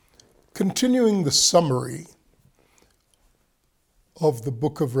Continuing the summary of the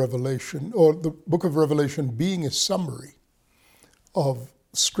book of Revelation, or the book of Revelation being a summary of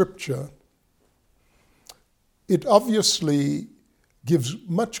Scripture, it obviously gives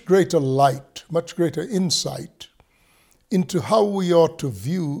much greater light, much greater insight into how we ought to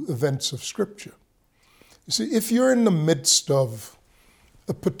view events of Scripture. You see, if you're in the midst of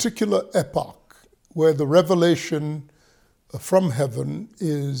a particular epoch where the revelation from heaven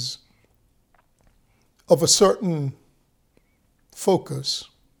is of a certain focus,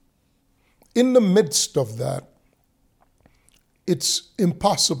 in the midst of that, it's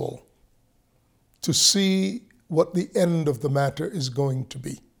impossible to see what the end of the matter is going to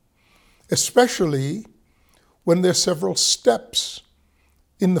be, especially when there are several steps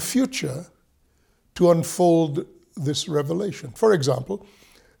in the future to unfold this revelation. For example,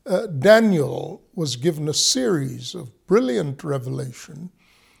 Daniel was given a series of brilliant revelations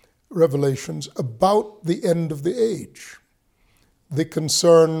about the end of the age. They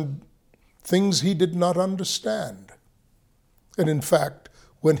concerned things he did not understand. And in fact,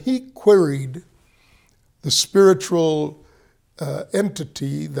 when he queried the spiritual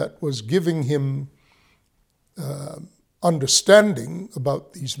entity that was giving him understanding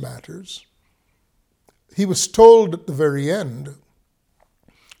about these matters, he was told at the very end,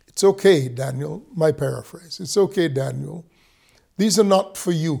 "It's okay, Daniel," my paraphrase, "it's okay, Daniel, these are not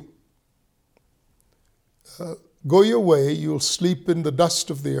for you. Go your way, you'll sleep in the dust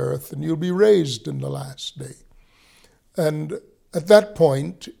of the earth, and you'll be raised in the last day. And at that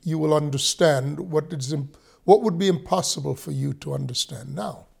point, you will understand what would be impossible for you to understand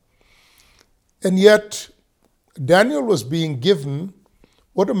now." And yet, Daniel was being given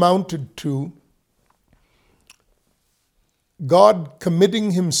what amounted to God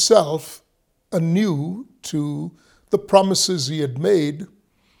committing himself anew to the promises he had made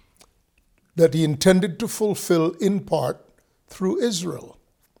that he intended to fulfill in part through Israel.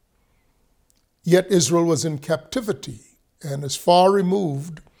 Yet Israel was in captivity and as far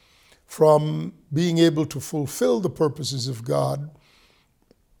removed from being able to fulfill the purposes of God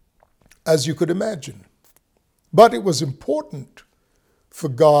as you could imagine. But it was important for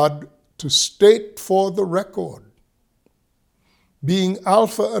God to state for the record, being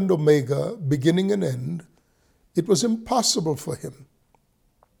Alpha and Omega, beginning and end, it was impossible for him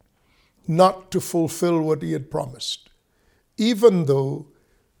not to fulfill what he had promised, even though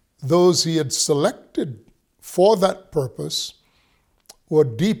those he had selected for that purpose were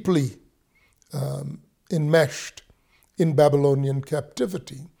deeply enmeshed in Babylonian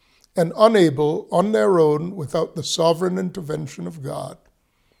captivity and unable on their own, without the sovereign intervention of God,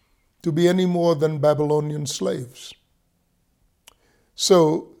 to be any more than Babylonian slaves.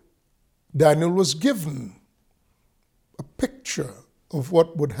 So Daniel was given a picture of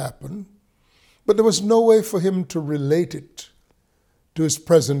what would happen, but there was no way for him to relate it to his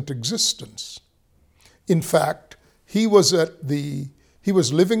present existence. In fact, he was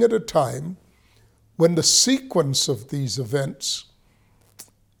living at a time when the sequence of these events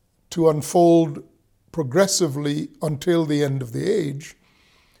to unfold progressively until the end of the age,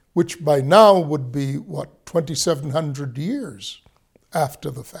 which by now would be, 2,700 years after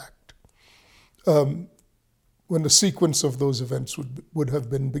the fact, when the sequence of those events would have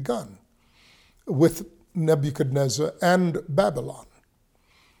been begun with Nebuchadnezzar and Babylon.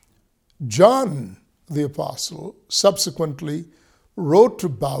 John the Apostle subsequently wrote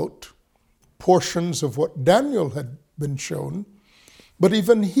about portions of what Daniel had been shown, but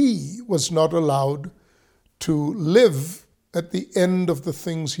even he was not allowed to live at the end of the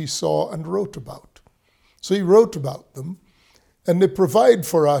things he saw and wrote about. So he wrote about them, and they provide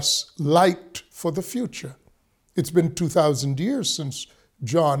for us light for the future. It's been 2,000 years since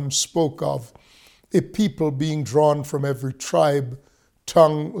John spoke of a people being drawn from every tribe,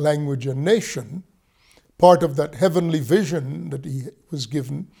 tongue, language, and nation, part of that heavenly vision that he was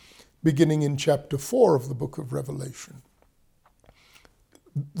given beginning in chapter 4 of the book of Revelation.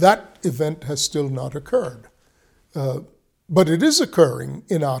 That event has still not occurred, but it is occurring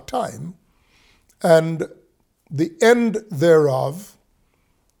in our time, and the end thereof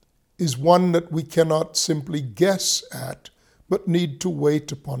is one that we cannot simply guess at, but need to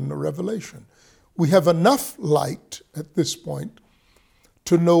wait upon the revelation. We have enough light at this point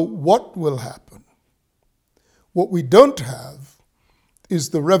to know what will happen. What we don't have is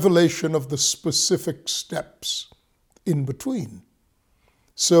the revelation of the specific steps in between.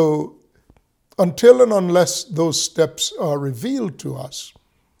 So until and unless those steps are revealed to us,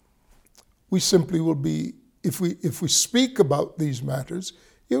 we simply will be, if we speak about these matters,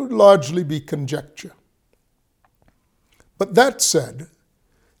 it would largely be conjecture. But that said,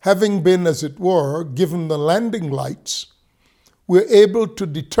 having been, as it were, given the landing lights, we're able to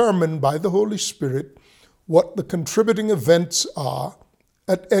determine by the Holy Spirit what the contributing events are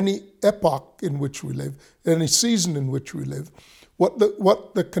at any epoch in which we live, any season in which we live, what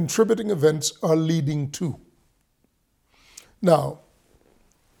the contributing events are leading to. Now,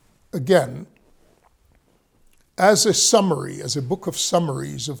 again, as a summary, as a book of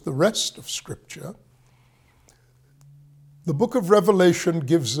summaries of the rest of Scripture, the book of Revelation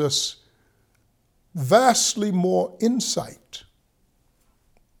gives us vastly more insight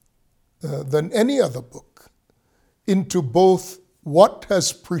than any other book into both what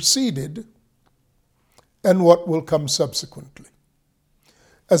has preceded and what will come subsequently.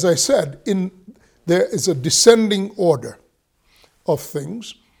 As I said, there is a descending order of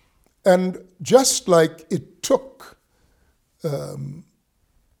things, and just like it took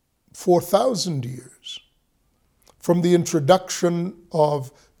 4,000 years from the introduction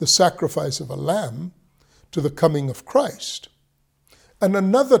of the sacrifice of a lamb to the coming of Christ, and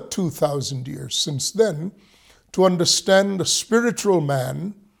another 2,000 years since then to understand the spiritual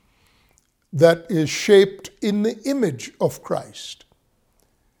man that is shaped in the image of Christ.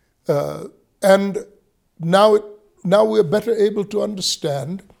 And now we're better able to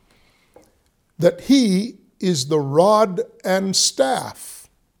understand that he is the rod and staff,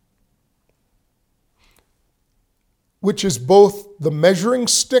 which is both the measuring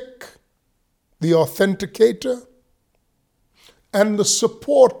stick, the authenticator, and the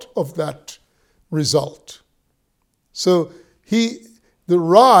support of that result. So the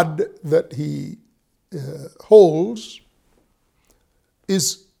rod that he holds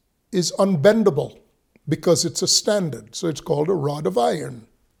is unbendable because it's a standard. So it's called a rod of iron.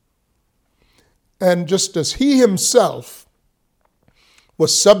 And just as he himself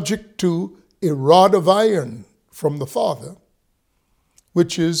was subject to a rod of iron from the Father,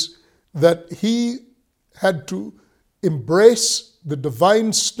 which is that he had to embrace the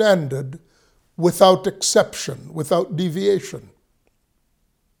divine standard without exception, without deviation.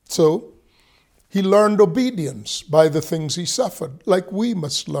 So he learned obedience by the things he suffered, like we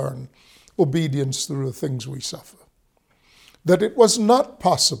must learn obedience through the things we suffer. That it was not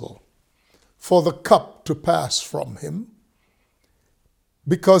possible for the cup to pass from him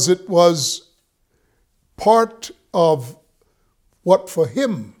because it was part of what for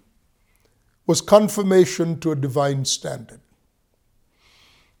him was confirmation to a divine standard.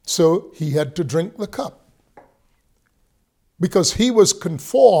 So he had to drink the cup because he was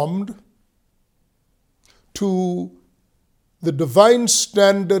conformed to the divine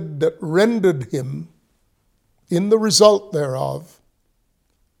standard that rendered him, in the result thereof,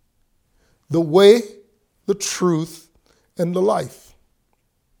 the way, the truth, and the life.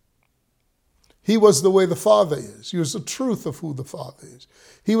 He was the way the Father is. He was the truth of who the Father is.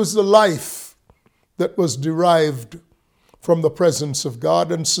 He was the life that was derived from the presence of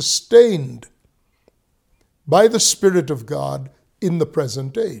God and sustained by the Spirit of God in the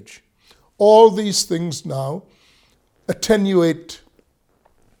present age. All these things now attenuate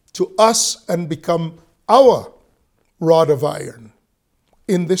to us and become our rod of iron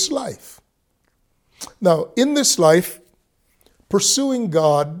in this life. Now, in this life, pursuing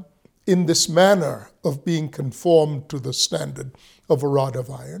God in this manner of being conformed to the standard of a rod of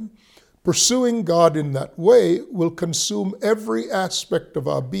iron, pursuing God in that way will consume every aspect of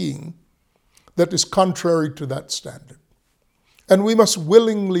our being that is contrary to that standard. And we must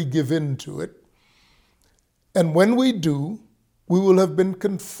willingly give in to it. And when we do, we will have been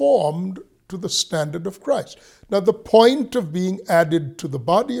conformed to the standard of Christ. Now, the point of being added to the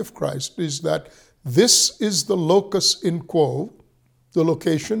body of Christ is that this is the locus in quo, the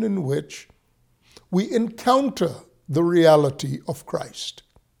location in which we encounter the reality of Christ.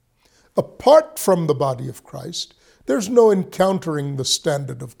 Apart from the body of Christ, there's no encountering the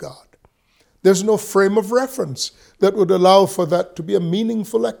standard of God. There's no frame of reference that would allow for that to be a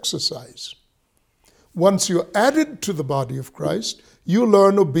meaningful exercise. Once you're added to the body of Christ, you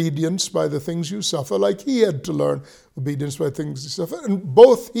learn obedience by the things you suffer, like he had to learn obedience by things he suffered. And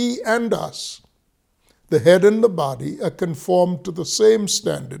both he and us, the head and the body, are conformed to the same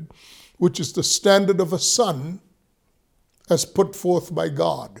standard, which is the standard of a son as put forth by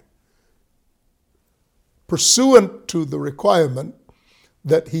God, pursuant to the requirement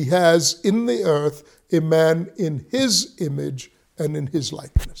that he has in the earth a man in his image and in his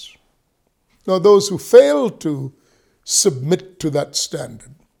likeness. Now, those who fail to submit to that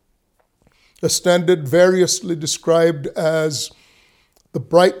standard, a standard variously described as the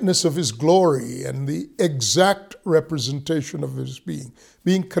brightness of his glory and the exact representation of his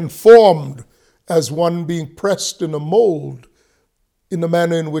being conformed as one being pressed in a mold in the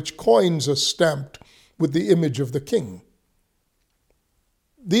manner in which coins are stamped with the image of the king.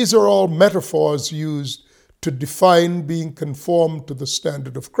 These are all metaphors used to define being conformed to the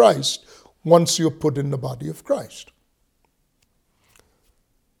standard of Christ once you're put in the body of Christ.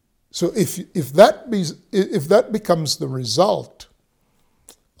 So if that becomes the result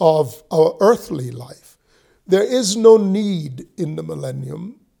of our earthly life, there is no need in the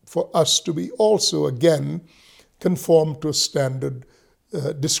millennium for us to be also again conformed to a standard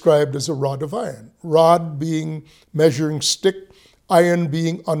described as a rod of iron. Rod being measuring stick, iron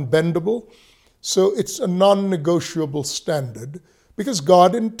being unbendable. So it's a non-negotiable standard because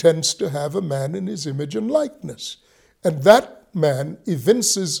God intends to have a man in his image and likeness. And that man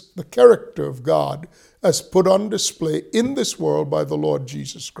evinces the character of God as put on display in this world by the Lord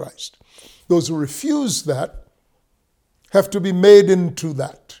Jesus Christ. Those who refuse that have to be made into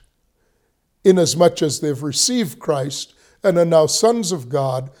that, inasmuch as they've received Christ and are now sons of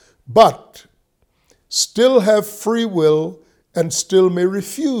God, but still have free will and still may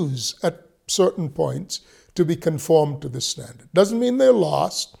refuse at certain points to be conformed to this standard. Doesn't mean they're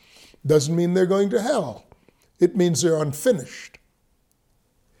lost, doesn't mean they're going to hell. It means they're unfinished.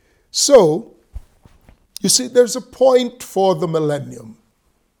 So, you see, there's a point for the millennium,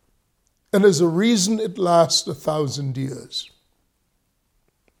 and there's a reason it lasts 1,000 years.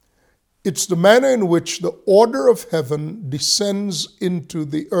 It's the manner in which the order of heaven descends into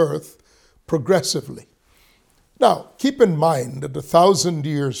the earth progressively. Now, keep in mind that 1,000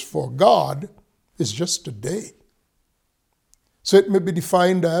 years for God is just a day. So it may be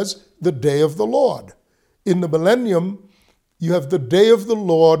defined as the day of the Lord. In the millennium, you have the day of the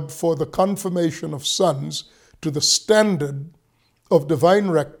Lord for the confirmation of sons to the standard of divine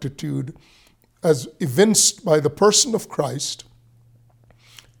rectitude as evinced by the person of Christ.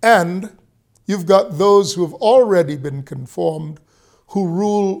 And you've got those who have already been conformed who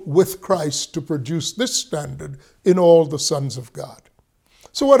rule with Christ to produce this standard in all the sons of God.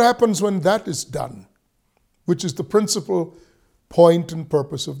 So what happens when that is done, which is the principal point and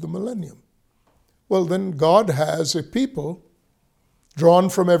purpose of the millennium? Well, then God has a people drawn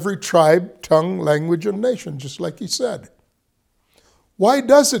from every tribe, tongue, language, and nation, just like he said. Why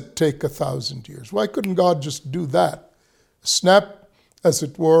does it take 1,000 years? Why couldn't God just do that? Snap, as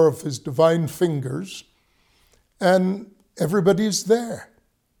it were, of his divine fingers, and everybody's there.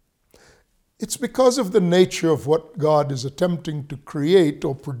 It's because of the nature of what God is attempting to create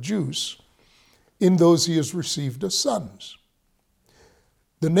or produce in those he has received as sons.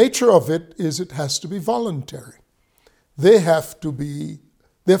 The nature of it is it has to be voluntary. They have to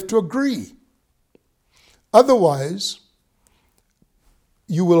agree. Otherwise,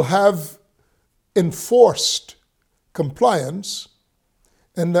 you will have enforced compliance,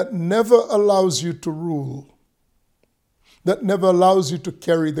 and that never allows you to rule. That never allows you to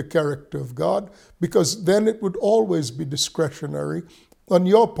carry the character of God, because then it would always be discretionary on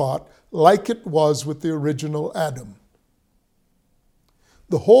your part, like it was with the original Adam.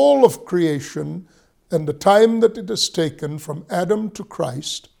 The whole of creation and the time that it has taken from Adam to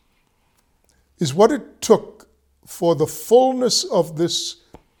Christ is what it took for the fullness of this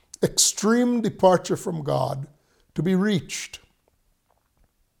extreme departure from God to be reached.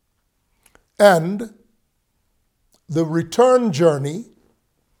 And the return journey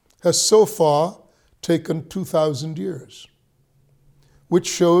has so far taken 2,000 years, which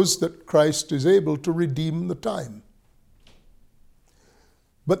shows that Christ is able to redeem the time.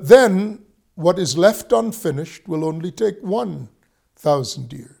 But then, what is left unfinished will only take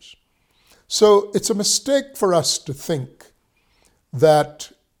 1,000 years. So it's a mistake for us to think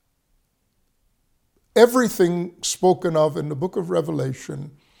that everything spoken of in the book of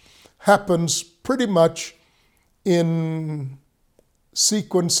Revelation happens pretty much in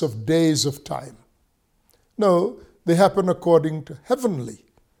sequence of days of time. No, they happen according to heavenly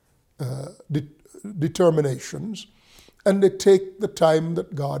determinations, and they take the time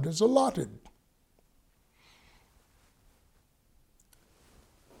that God has allotted.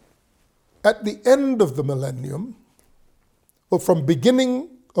 At the end of the millennium, or from beginning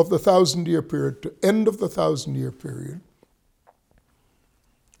of the 1,000-year period to end of the 1,000-year period,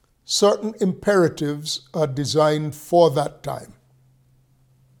 certain imperatives are designed for that time,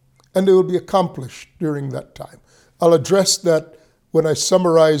 and they will be accomplished during that time. I'll address that when I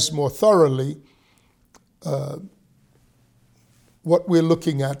summarize more thoroughly what we're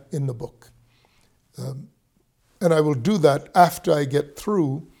looking at in the book. And I will do that after I get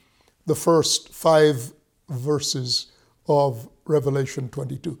through the first 5 verses of Revelation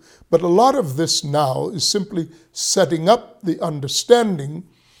 22. But a lot of this now is simply setting up the understanding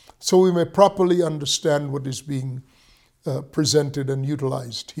so we may properly understand what is being presented and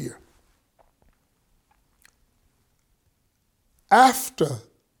utilized here. After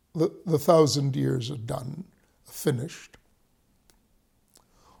the 1,000 years are done, finished,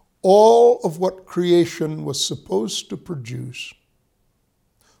 all of what creation was supposed to produce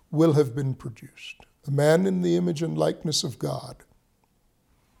will have been produced. A man in the image and likeness of God.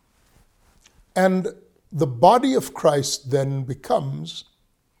 And the body of Christ then becomes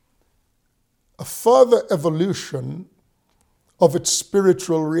a further evolution of its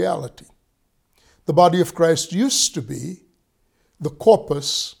spiritual reality. The body of Christ used to be the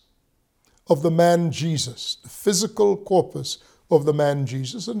corpus of the man Jesus, the physical corpus of the man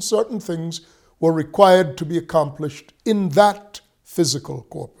Jesus, and certain things were required to be accomplished in that physical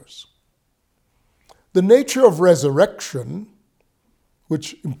corpus. The nature of resurrection,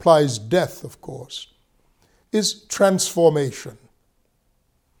 which implies death, of course, is transformation,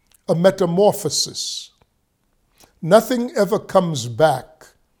 a metamorphosis. Nothing ever comes back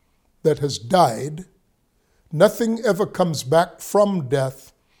that has died. Nothing ever comes back from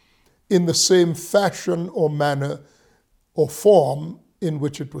death in the same fashion or manner or form in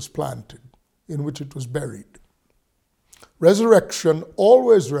which it was planted, in which it was buried. Resurrection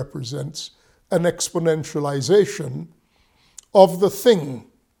always represents an exponentialization of the thing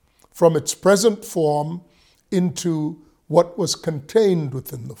from its present form into what was contained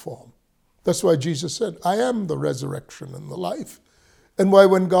within the form. That's why Jesus said, I am the resurrection and the life. And why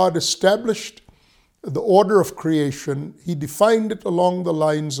when God established the order of creation, he defined it along the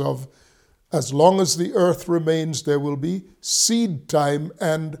lines of, as long as the earth remains, there will be seed time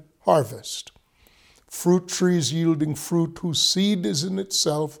and harvest. Fruit trees yielding fruit whose seed is in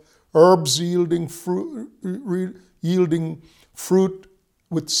itself, herbs yielding fruit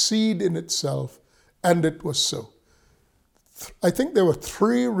with seed in itself, and it was so. I think there were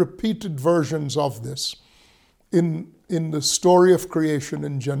 3 repeated versions of this in the story of creation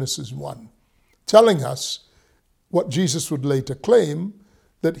in Genesis 1, telling us what Jesus would later claim,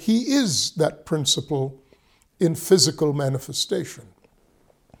 that he is that principle in physical manifestation.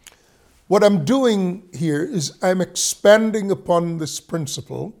 What I'm doing here is I'm expanding upon this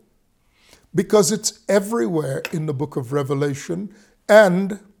principle because it's everywhere in the book of Revelation,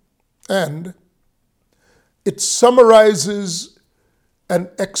 and it summarizes and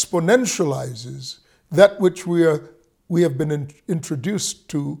exponentializes that which we have been introduced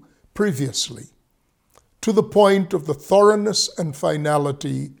to previously, to the point of the thoroughness and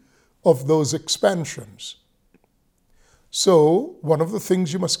finality of those expansions. So, one of the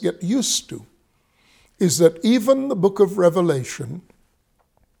things you must get used to is that even the book of Revelation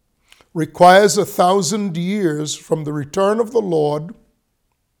requires 1,000 years from the return of the Lord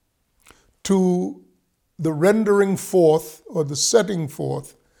to the rendering forth or the setting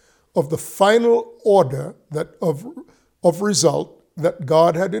forth of the final order that of result that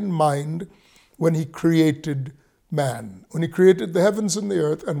God had in mind when he created man, when he created the heavens and the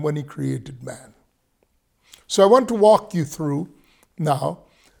earth, and when he created man. So I want to walk you through now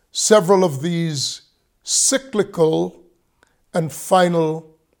several of these cyclical and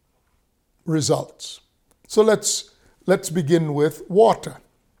final results. So let's begin with water.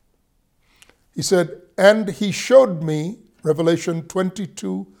 He said, and he showed me, Revelation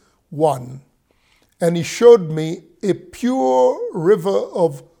 22:1, and he showed me a pure river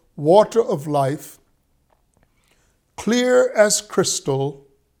of water of life, clear as crystal,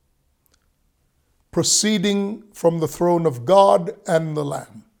 proceeding from the throne of God and the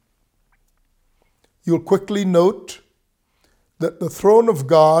Lamb. You'll quickly note that the throne of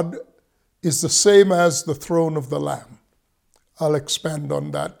God is the same as the throne of the Lamb. I'll expand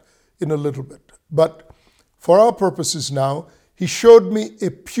on that in a little bit. But for our purposes now, he showed me a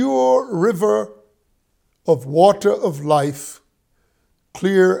pure river of water of life,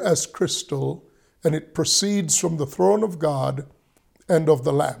 clear as crystal, and it proceeds from the throne of God and of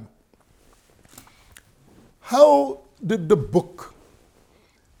the Lamb. How did the book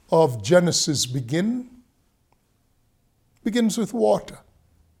of Genesis begin? It begins with water.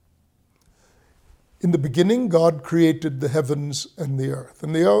 In the beginning, God created the heavens and the earth.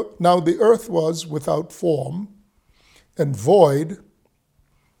 And now the earth was without form and void,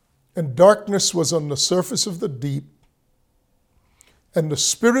 and darkness was on the surface of the deep, and the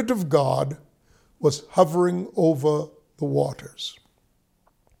Spirit of God was hovering over the waters.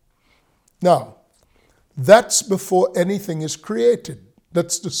 Now, that's before anything is created.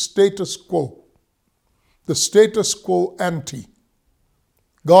 That's the status quo. The status quo ante.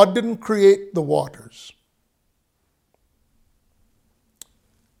 God didn't create the waters.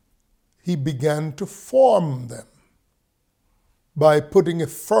 He began to form them by putting a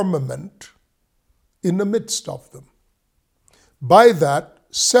firmament in the midst of them. by that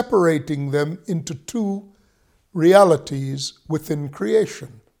separating them into two realities within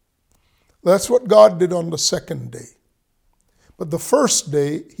creation. That's what God did on the second day. But the first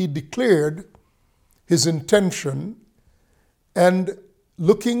day, he declared his intention, and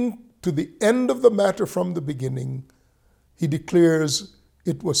looking to the end of the matter from the beginning, he declares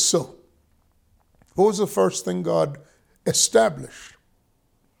it was so. What was the first thing God established?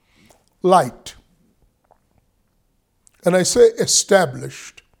 Light. And I say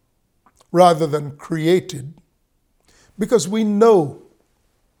established rather than created, because we know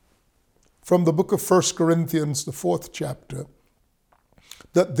from the book of 1 Corinthians, the 4th chapter,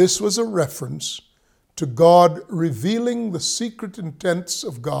 that this was a reference to God revealing the secret intents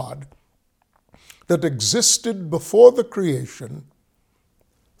of God that existed before the creation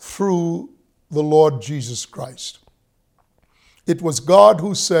through the Lord Jesus Christ. It was God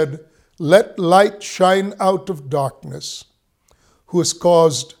who said, "Let light shine out of darkness," who has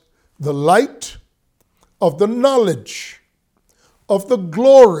caused the light of the knowledge of the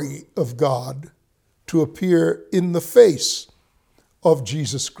glory of God to appear in the face of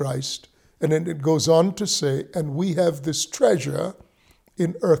Jesus Christ. And then it goes on to say, "And we have this treasure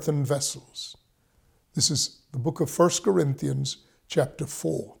in earthen vessels." This is the book of 1 Corinthians chapter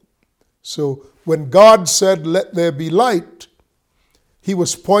 4. So when God said, "Let there be light," he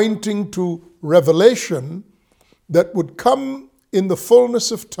was pointing to revelation that would come in the fullness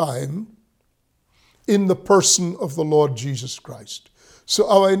of time in the person of the Lord Jesus Christ. So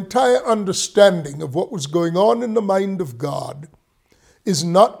our entire understanding of what was going on in the mind of God is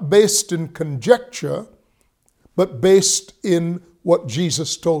not based in conjecture, but based in what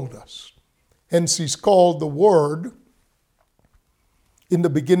Jesus told us. Hence he's called the Word. In the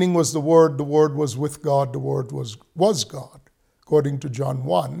beginning was the Word was with God, the Word was God, according to John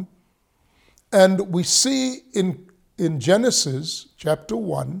 1. And we see in Genesis chapter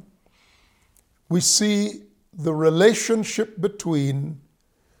 1, we see the relationship between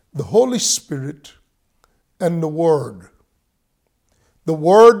the Holy Spirit and the Word. The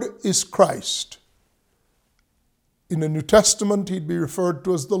Word is Christ. In the New Testament, he'd be referred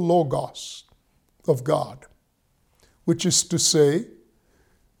to as the Logos of God, which is to say,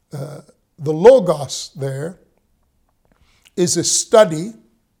 the Logos there is a study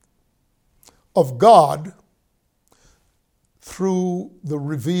of God through the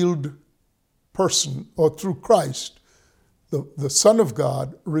revealed person, or through Christ, the Son of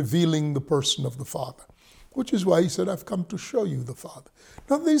God, revealing the person of the Father. Which is why he said, "I've come to show you the Father."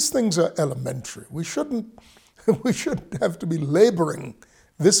 Now, these things are elementary. We shouldn't have to be laboring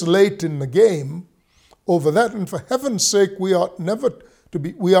this late in the game over that. And for heaven's sake, we ought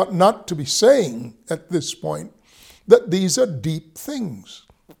not to be saying at this point that these are deep things.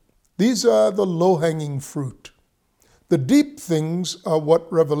 These are the low-hanging fruit. The deep things are what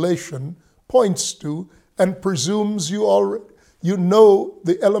Revelation points to and presumes you know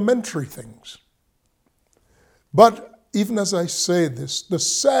the elementary things. But even as I say this, the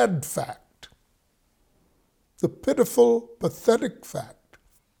sad fact, the pitiful, pathetic fact,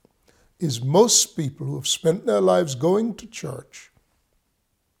 is most people who have spent their lives going to church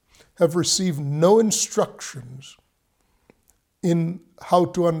have received no instructions in how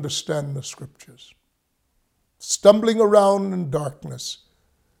to understand the Scriptures. Stumbling around in darkness,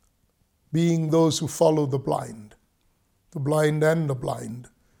 being those who follow the blind and the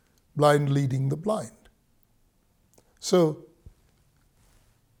blind leading the blind. So,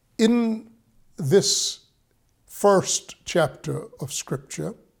 in this first chapter of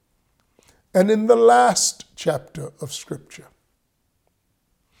Scripture, and in the last chapter of Scripture,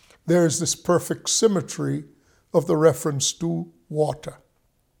 there is this perfect symmetry of the reference to water.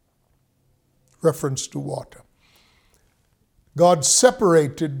 Reference to water. God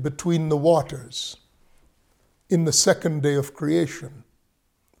separated between the waters in the second day of creation.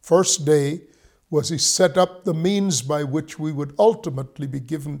 First day was he set up the means by which we would ultimately be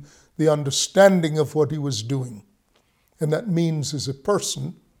given the understanding of what he was doing. And that means is a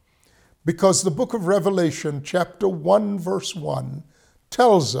person, because the book of Revelation, chapter 1, verse 1,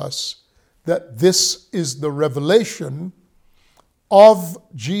 tells us that this is the revelation of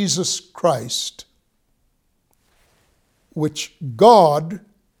Jesus Christ, which God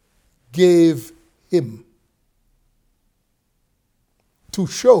gave him to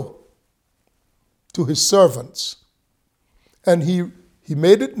show to his servants. And he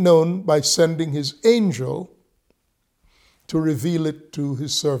made it known by sending his angel to reveal it to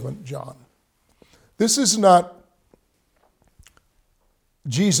his servant John. This is not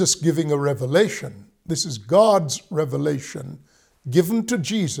Jesus giving a revelation. This is God's revelation given to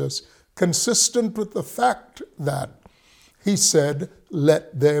Jesus, consistent with the fact that he said,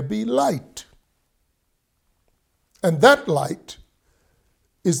 "Let there be light." And that light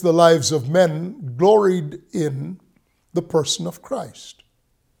is the lives of men gloried in the person of Christ.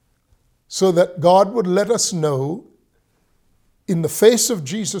 So that God would let us know, in the face of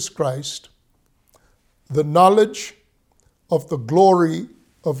Jesus Christ, the knowledge of the glory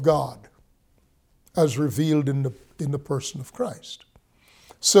of God as revealed in the person of Christ.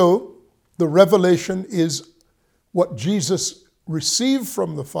 So the revelation is what Jesus received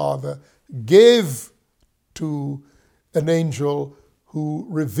from the Father, gave to an angel who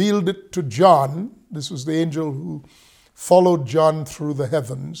revealed it to John. This was the angel who followed John through the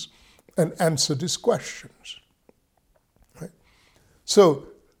heavens and answered his questions. Right? So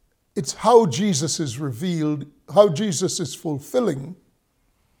it's how Jesus is revealed, how Jesus is fulfilling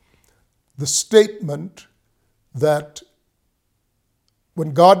the statement that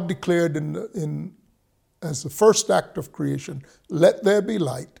when God declared as the first act of creation, "Let there be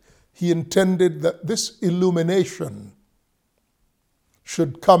light," he intended that this illumination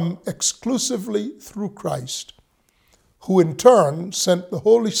should come exclusively through Christ, who in turn sent the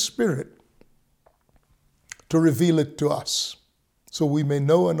Holy Spirit to reveal it to us so we may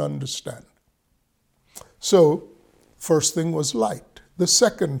know and understand. So, first thing was light. The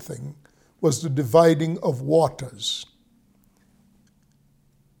second thing was the dividing of waters.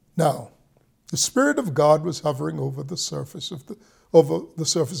 Now, the Spirit of God was hovering over the surface of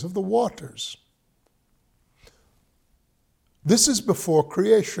the waters. This is before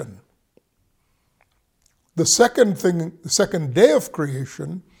creation. The second day of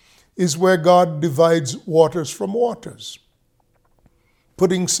creation is where God divides waters from waters,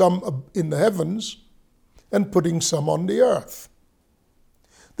 putting some in the heavens and putting some on the earth.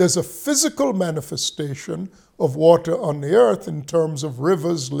 There's a physical manifestation of water on the earth in terms of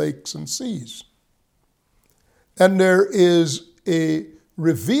rivers, lakes, and seas. And there is a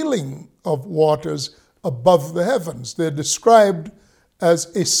revealing of waters above the heavens. They're described as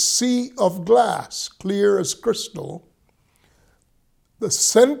a sea of glass, clear as crystal, at the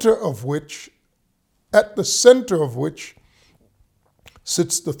center of which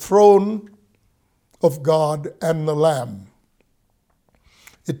sits the throne of God and the Lamb.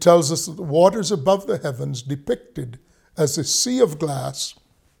 It tells us that the waters above the heavens, depicted as a sea of glass,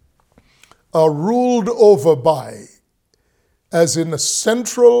 are ruled over by, as in a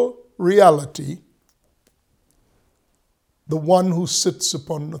central reality, the one who sits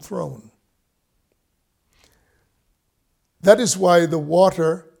upon the throne. That is why the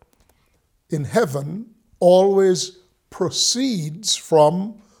water in heaven always proceeds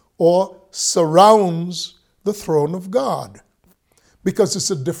from or surrounds the throne of God, because it's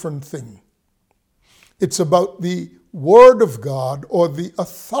a different thing. It's about the Word of God or the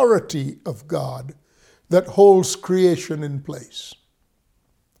authority of God that holds creation in place,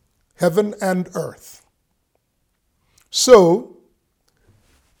 heaven and earth. So,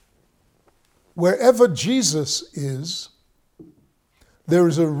 wherever Jesus is, there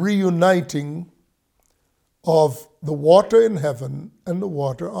is a reuniting of the water in heaven and the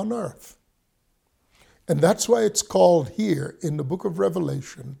water on earth. And that's why it's called here in the book of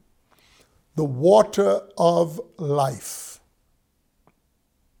Revelation, the water of life.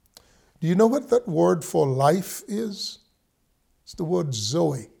 Do you know what that word for life is? It's the word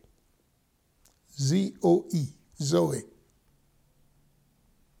Zoe. Z-O-E, Zoe.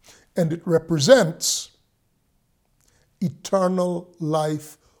 And it represents eternal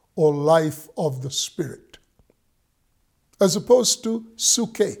life or life of the Spirit, as opposed to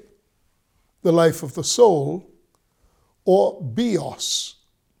Suke, the life of the soul, or Bios,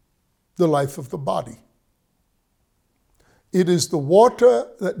 the life of the body. It is the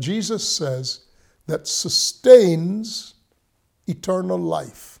water that Jesus says that sustains eternal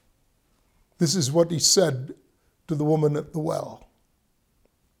life. This is what he said to the woman at the well.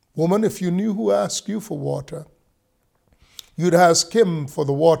 Woman, if you knew who asked you for water, you'd ask him for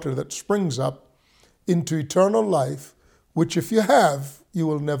the water that springs up into eternal life, which if you have, you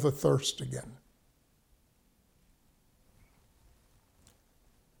will never thirst again.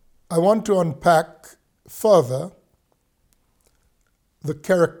 I want to unpack further the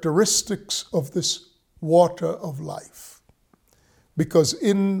characteristics of this water of life, because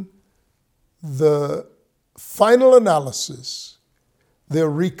in the final analysis, they're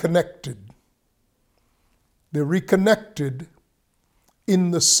reconnected. They're reconnected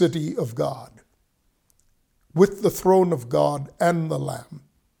in the city of God, with the throne of God and the Lamb.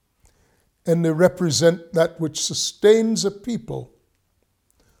 And they represent that which sustains a people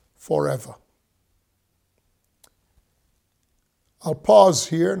forever. I'll pause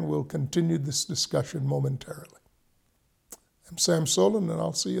here and we'll continue this discussion momentarily. I'm Sam Solon, and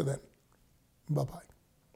I'll see you then. Bye-bye.